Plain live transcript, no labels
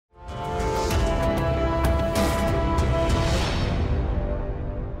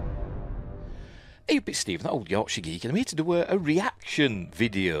Hey, it's Steve, that old Yorkshire geek, and I'm here to do a reaction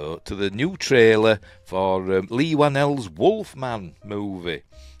video to the new trailer for Lee Whannell's Wolfman movie.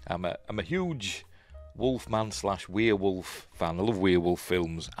 I'm a huge Wolfman / werewolf fan. I love werewolf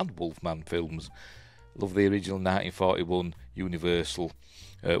films and Wolfman films. Love the original 1941 Universal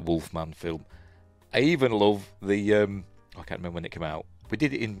Wolfman film. I even love the I can't remember when it came out. We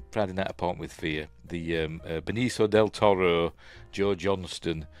did it in Friday Night Apart with Fear. The Benicio del Toro, Joe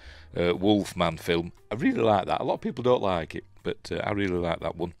Johnston Wolfman film. I really like that. A lot of people don't like it, but I really like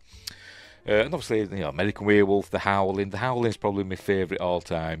that one. And obviously, you know, American Werewolf, The Howling. The Howling is probably my favourite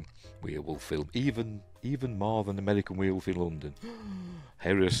all-time werewolf film, even more than American Werewolf in London.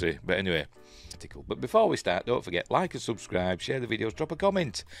 Heresy. But anyway, cool. But before we start, don't forget, like and subscribe, share the videos, drop a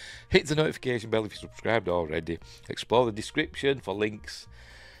comment, hit the notification bell if you're subscribed already, explore the description for links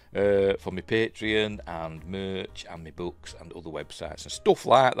for my Patreon and merch and my books and other websites and stuff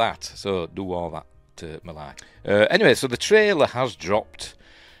like that. So do all that, my like. Anyway, so the trailer has dropped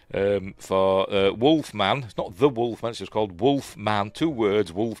for Wolfman. It's not The Wolfman, it's just called Wolfman, 2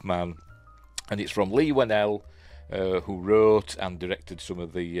 words, Wolfman. And it's from Lee Whannell, who wrote and directed some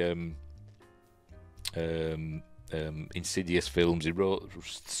of the Insidious films. He wrote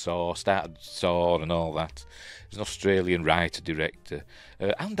Saw, started Saw and all that. He's an Australian writer, director,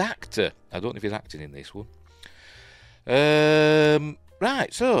 and actor. I don't know if he's acting in this one.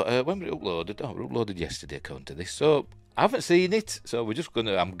 Right, so when we uploaded, we uploaded yesterday according to this, so I haven't seen it, so we're just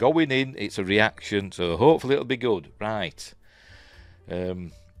gonna, I'm going in, it's a reaction, so hopefully it'll be good. Right,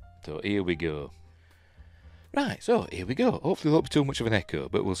 so here we go. Right, so here we go. Hopefully it won't be too much of an echo,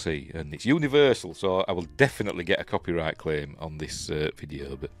 but we'll see. And it's Universal, so I will definitely get a copyright claim on this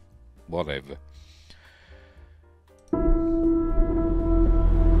video, but whatever.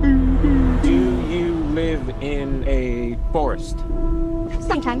 Do you live in a forest?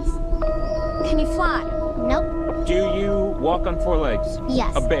 Sometimes. Can you fly? Nope. Do you walk on 4 legs?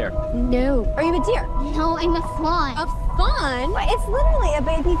 Yes. A bear? No. Are you a deer? No, I'm a fawn. A fawn? It's literally a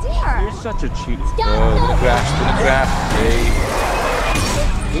baby deer. You're such a cheater. Oh, the crash, hey.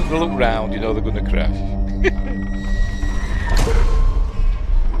 Just look round, you know they're gonna crash.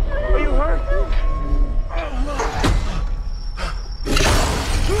 Are you hurt?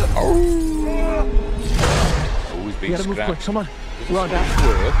 Always You been gotta move quick, scratched. someone. Run.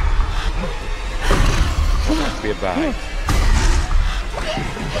 Must be a bite.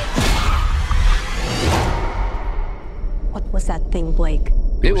 What was that thing, Blake?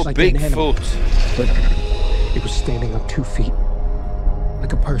 It was like an animal. Bigfoot. But it was standing on 2 feet.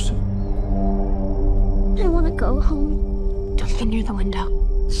 Like a person. I want to go home. Don't get near the window.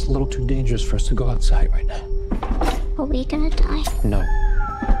 It's a little too dangerous for us to go outside right now. Are we gonna die? No.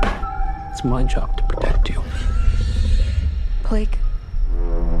 It's my job to protect you. Blake.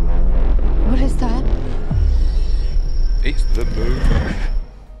 What is that? It's the moon.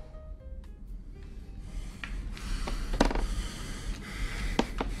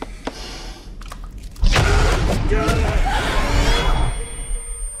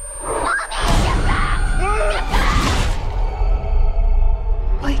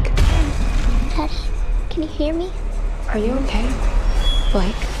 Blake, Daddy, can you hear me? are you okay?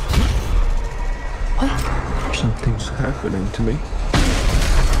 Blake? What? Something's happening to me.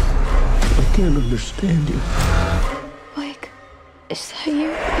 I can't understand you. Blake, is that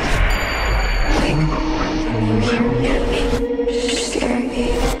you? Blake, you're scaring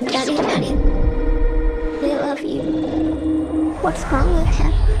me. Daddy, we love you. What's wrong with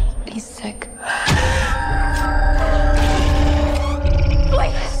him? He's sick.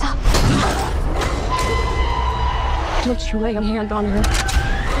 Blake, stop. Don't you lay a hand on her.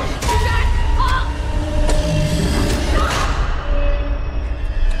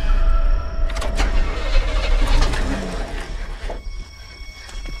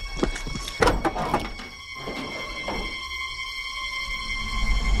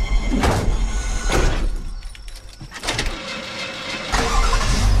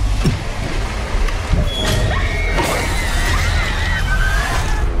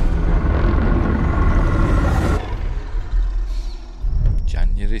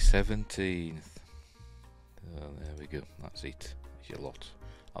 January 17th. Oh, there we go. That's it. It's a lot.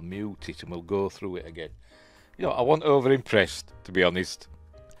 I'll mute it and we'll go through it again. You know, I wasn't over-impressed, to be honest.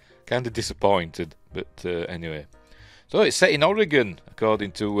 Kind of disappointed, but anyway. So it's set in Oregon,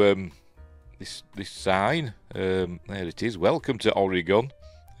 according to this sign. There it is. Welcome to Oregon.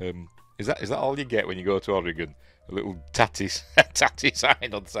 Is that all you get when you go to Oregon? A little tatty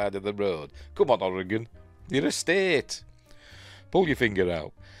sign on the side of the road. Come on, Oregon. You're a state. Pull your finger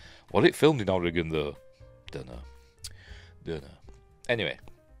out. Was it filmed in Oregon, though? Don't know. Anyway.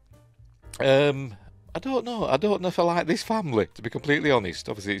 I don't know. I don't know if I like this family, to be completely honest.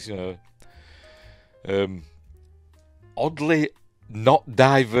 Obviously, it's, oddly not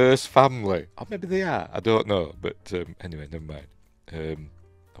diverse family. Or maybe they are. I don't know. But anyway, never mind.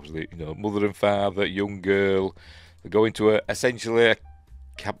 Obviously, mother and father, young girl. They're going to essentially a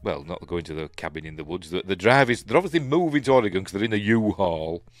cab. Well, not going to the cabin in the woods. The drive is. They're obviously moving to Oregon because they're in a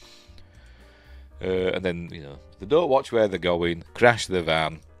U-Haul. And then they don't watch where they're going. Crash the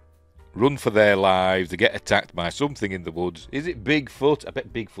van. Run for their lives. They get attacked by something in the woods. Is it Bigfoot? I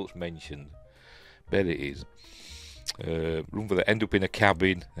bet Bigfoot's mentioned. Bet it is. Run for the end up in a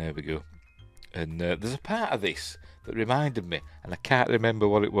cabin. There we go. And there's a part of this that reminded me, and I can't remember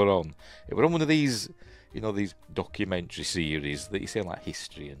what it were on. It were on one of these, these documentary series that you see on like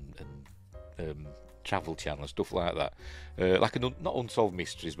History and Travel Channel and stuff like that. Like not Unsolved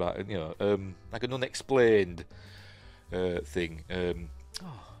Mysteries, but like an unexplained thing.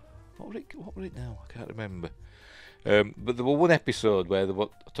 What were it now? I can't remember. But there was one episode where they were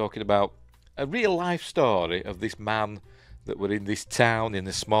talking about a real life story of this man that were in this town, in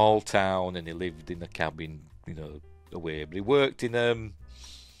a small town, and he lived in a cabin, away. But he worked in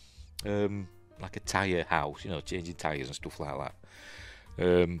like a tyre house, changing tyres and stuff like that.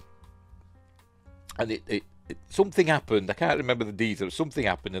 And it something happened. I can't remember the details. Something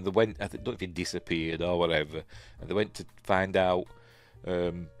happened, and they went. I don't know if he disappeared or whatever. And they went to find out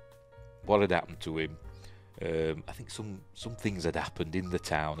what had happened to him. I think some things had happened in the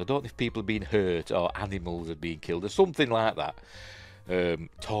town. I don't know if people had been hurt or animals had been killed or something like that.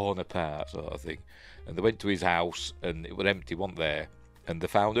 Torn apart sort of thing. And they went to his house and it was empty, wasn't there? And they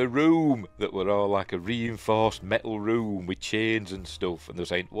found a room that were all like a reinforced metal room with chains and stuff. And they were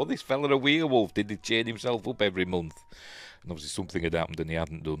saying, well, this fella a werewolf. Did he chain himself up every month? And obviously something had happened and he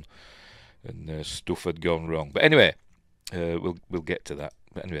hadn't done. And stuff had gone wrong. But anyway, we'll get to that.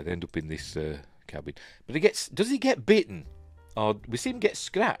 But anyway, they end up in this cabin. But does he get bitten? Or we see him get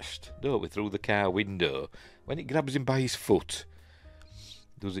scratched, don't we, through the car window. When it grabs him by his foot,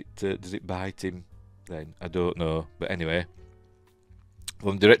 does it bite him then? I don't know. But anyway,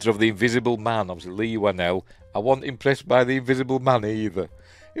 from the director of The Invisible Man, obviously Lee Whannell. I wasn't impressed by The Invisible Man either.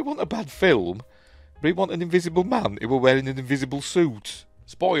 It wasn't a bad film, but he wasn't an invisible man. He was wearing an invisible suit.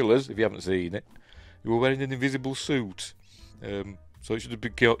 Spoilers, if you haven't seen it. He was wearing an invisible suit. So it should have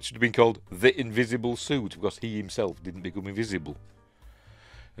been called The Invisible Suit, because he himself didn't become invisible.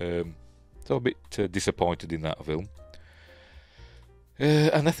 So a bit disappointed in that film.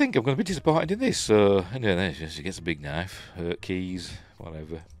 And I think I'm going to be disappointed in this. So anyway, she gets a big knife, keys,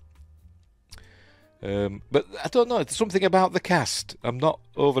 whatever. But I don't know, there's something about the cast. I'm not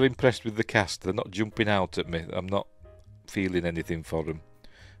over impressed with the cast. They're not jumping out at me. I'm not feeling anything for them.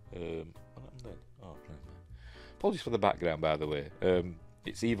 Apologies for the background, by the way.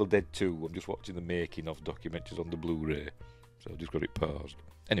 It's Evil Dead 2. I'm just watching the making of documentaries on the Blu-ray, so I've just got it paused.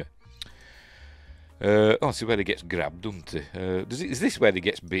 Anyway, see where he gets grabbed, doesn't he? Is this where he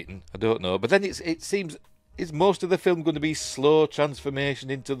gets bitten? I don't know. But then it seems, is most of the film going to be slow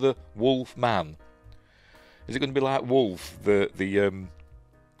transformation into the Wolf Man? Is it going to be like Wolf, the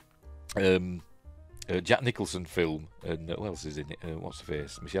Jack Nicholson film, and who else is in it? What's the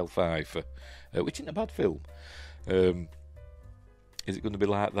face? Michelle Pfeiffer, which isn't a bad film. Is it going to be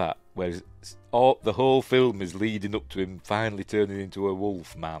like that, where the whole film is leading up to him finally turning into a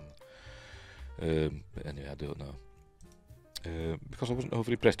wolf man? But anyway, I don't know. Because I wasn't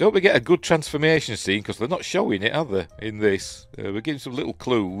over impressed. Don't we get a good transformation scene? Because they're not showing it, are they, in this? We're getting some little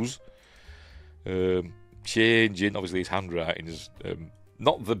clues. Changing, obviously his handwriting is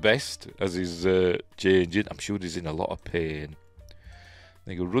not the best as he's changing. I'm sure he's in a lot of pain.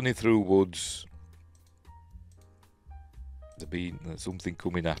 They go running through woods. There's something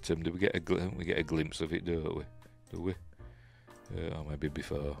coming at him. Do we get a glimpse of it? Don't we? Do we? Or maybe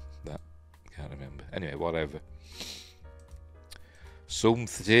before that. Can't remember. Anyway, whatever.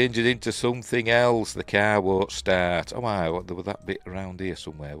 Changing into something else. The car won't start. Oh my! There was that bit around here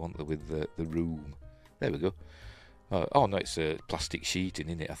somewhere, wasn't there, with the room? There we go. Oh no, it's a plastic sheeting,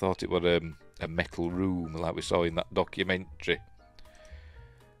 isn't it? I thought it was a metal room like we saw in that documentary.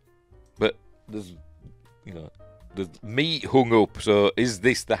 But there's meat hung up. So is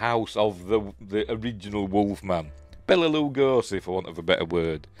this the house of the original Wolfman? Bela Lugosi, for want of a better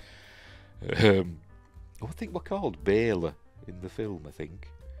word. I think we're called Bela in the film. I think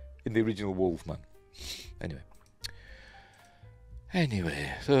in the original Wolfman. Anyway,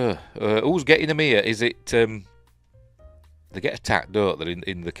 so who's getting them here? Is it they get attacked, don't they,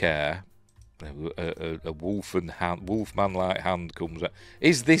 in the car? A wolfman-like hand comes out.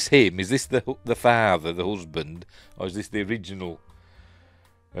 Is this him? Is this the father, the husband, or is this the original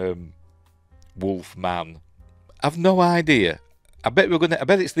wolf man. I've no idea. I bet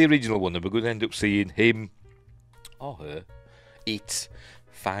it's the original one, and we're going to end up seeing him or her, it,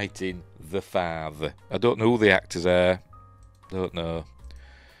 fighting the father. I don't know who the actors are. Don't know.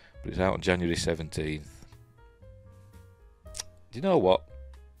 But it's out on January 17th. Do you know what?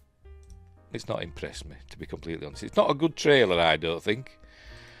 It's not impressed me, to be completely honest. It's not a good trailer, I don't think.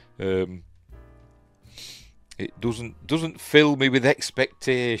 It doesn't fill me with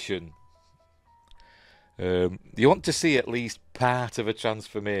expectation. You want to see at least part of a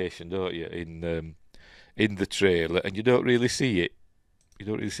transformation, don't you, in the trailer, and you don't really see it. You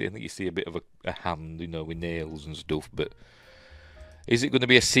don't really see it. I think you see a bit of a hand, with nails and stuff, but is it going to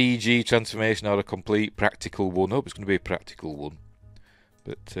be a CG transformation or a complete practical one? I hope it's going to be a practical one.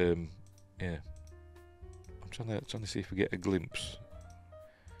 But, yeah. I'm trying to see if we get a glimpse.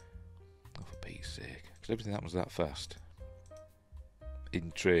 Oh, for Pete's sake. Because everything happens that fast.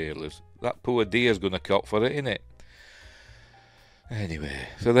 In trailers. That poor deer's going to cop for it, innit? Anyway,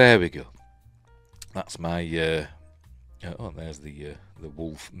 so there we go. That's my... oh, there's the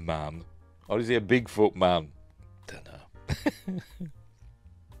wolf man. Or is he a Bigfoot man? Don't know.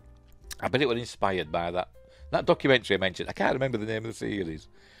 I bet it was inspired by that documentary I mentioned. I can't remember the name of the series.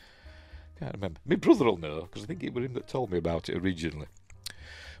 Can't remember. My brother will know, because I think it was him that told me about it originally.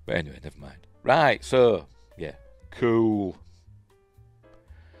 But anyway, never mind. Right, so, yeah, cool.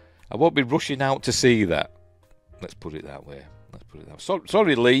 I won't be rushing out to see that. Let's put it that way.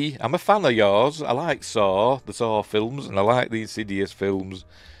 Sorry, Lee. I'm a fan of yours. I like the Saw films, and I like the Insidious films.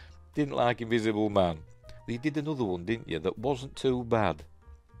 Didn't like Invisible Man. You did another one, didn't you, that wasn't too bad?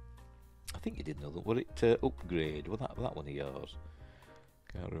 I think you did another one. Was it Upgrade? Was that one of yours?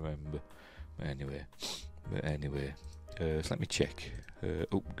 Can't remember. But anyway. So let me check.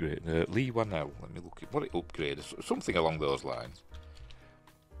 Upgrade. Lee Wanell. Let me look at what it Upgrade. Something along those lines.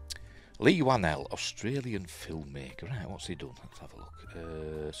 Lee Wanell, Australian filmmaker. Right, what's he done? Let's have a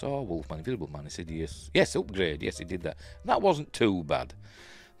look. Saw, Wolfman, Invisible Man, Insidious. Yes, Upgrade. Yes, he did that. That wasn't too bad.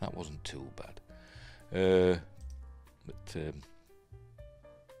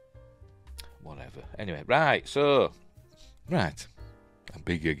 Whatever. Anyway, right, so... Right. I'm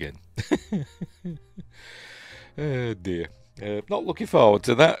big again. Oh, dear. Not looking forward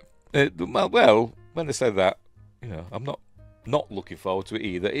to that. Well, when I said that, I'm not looking forward to it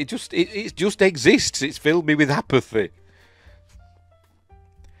either. It just exists. It's filled me with apathy.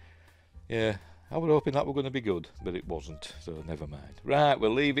 Yeah, I was hoping that were going to be good, but it wasn't, so never mind. Right,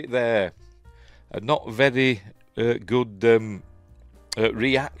 we'll leave it there. A not very good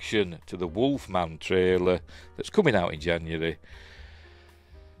reaction to the Wolfman trailer that's coming out in January.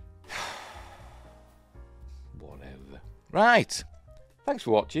 Whatever. Right, thanks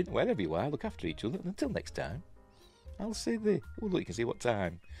for watching. Wherever you are, look after each other. And until next time, I'll see you can see what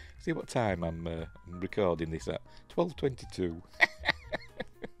time. See what time I'm recording this at. 12:22.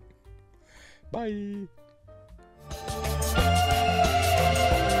 Bye.